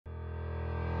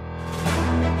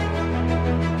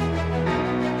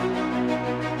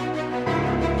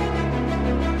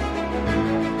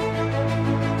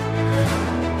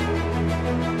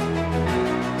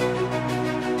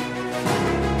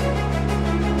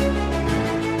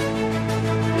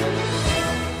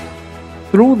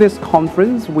Through this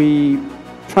conference, we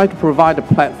try to provide a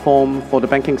platform for the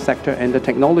banking sector and the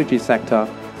technology sector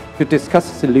to discuss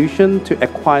solutions, to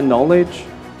acquire knowledge,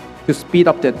 to speed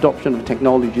up the adoption of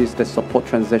technologies that support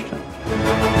transition.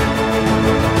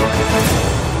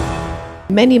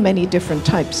 Many different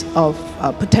types of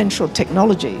potential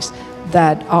technologies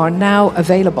that are now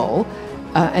available,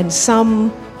 and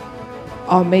some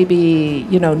are maybe,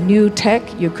 new tech,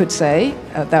 you could say,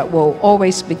 that will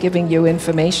always be giving you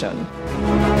information.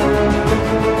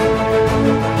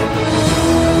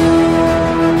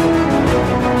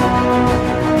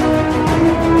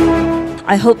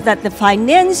 I hope that the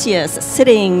financiers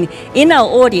sitting in our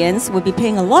audience will be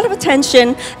paying a lot of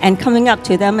attention and coming up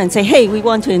to them and say, hey, we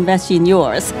want to invest in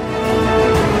yours.